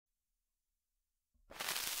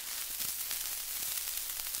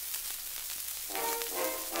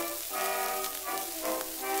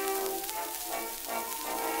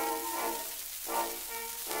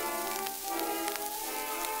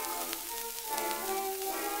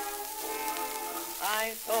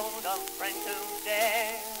I told a friend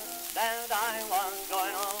today that I was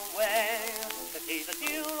going away to see the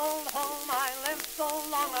dear old home I left so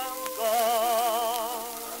long ago.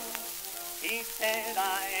 He said,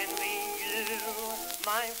 I envy you,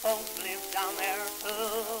 my folks live down there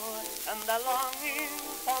too, and they're longing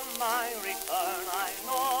for my return, I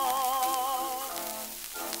know.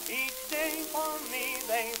 Each day for me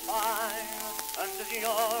they find, and you're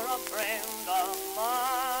a friend of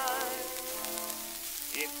mine.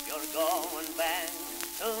 If you're going back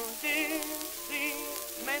to Dixie,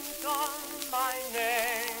 mention my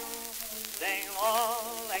name, they'll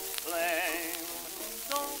all exclaim,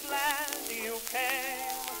 so glad you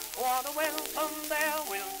came. What a welcome there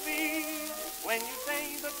will be when you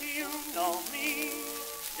say that you know me.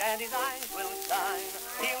 Daddy's eyes will shine,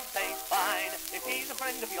 he'll say fine. If he's a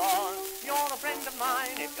friend of yours, you're a friend of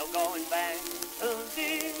mine. If you're going back to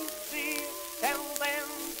Dixie, tell them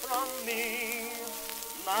from me,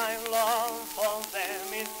 my love for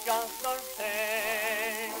them is just the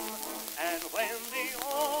same. And when the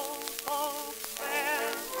old folks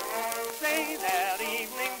say their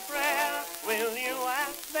evening prayer, will you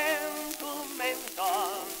ask them to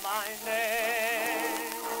mention my name?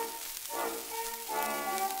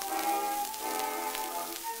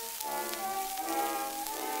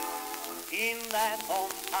 In that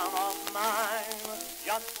hometown of mine,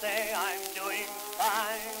 just say I'm doing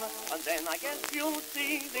fine, and then I guess you'll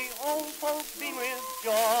see the old folks beam with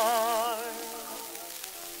joy.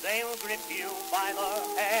 They'll grip you by the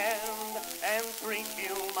hand and treat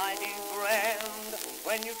you mighty grand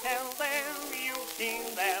when you tell them you've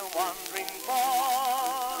seen their wandering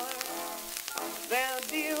boy. Their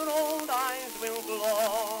dear old eyes will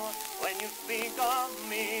glow when you speak of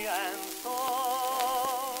me and so.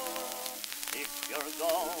 If you're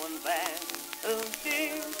going back to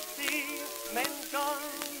Dixie, mention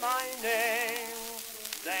my name,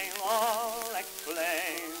 they'll all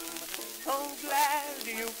exclaim, so glad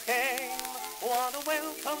you came. What a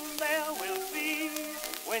welcome there will be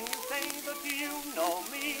when you say that you know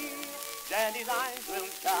me. Daddy's eyes will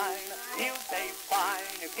shine, he'll say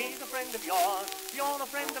fine. If he's a friend of yours, you're a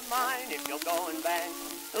friend of mine. If you're going back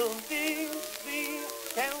to Dixie,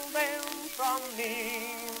 tell them from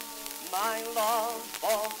me, my love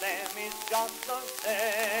for them is just the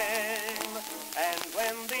same.